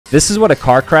This is what a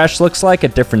car crash looks like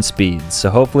at different speeds, so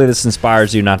hopefully this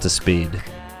inspires you not to speed.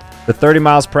 With 30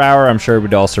 miles per hour, I'm sure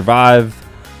we'd all survive.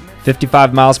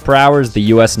 55 miles per hour is the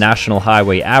US National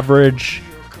Highway average.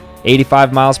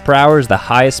 85 miles per hour is the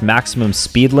highest maximum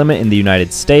speed limit in the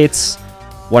United States.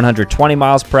 120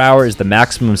 miles per hour is the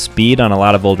maximum speed on a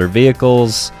lot of older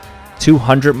vehicles.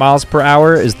 200 miles per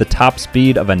hour is the top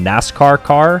speed of a NASCAR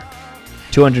car.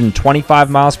 225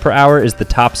 miles per hour is the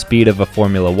top speed of a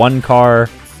Formula 1 car.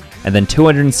 And then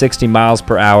 260 miles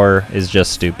per hour is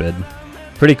just stupid.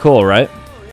 Pretty cool, right?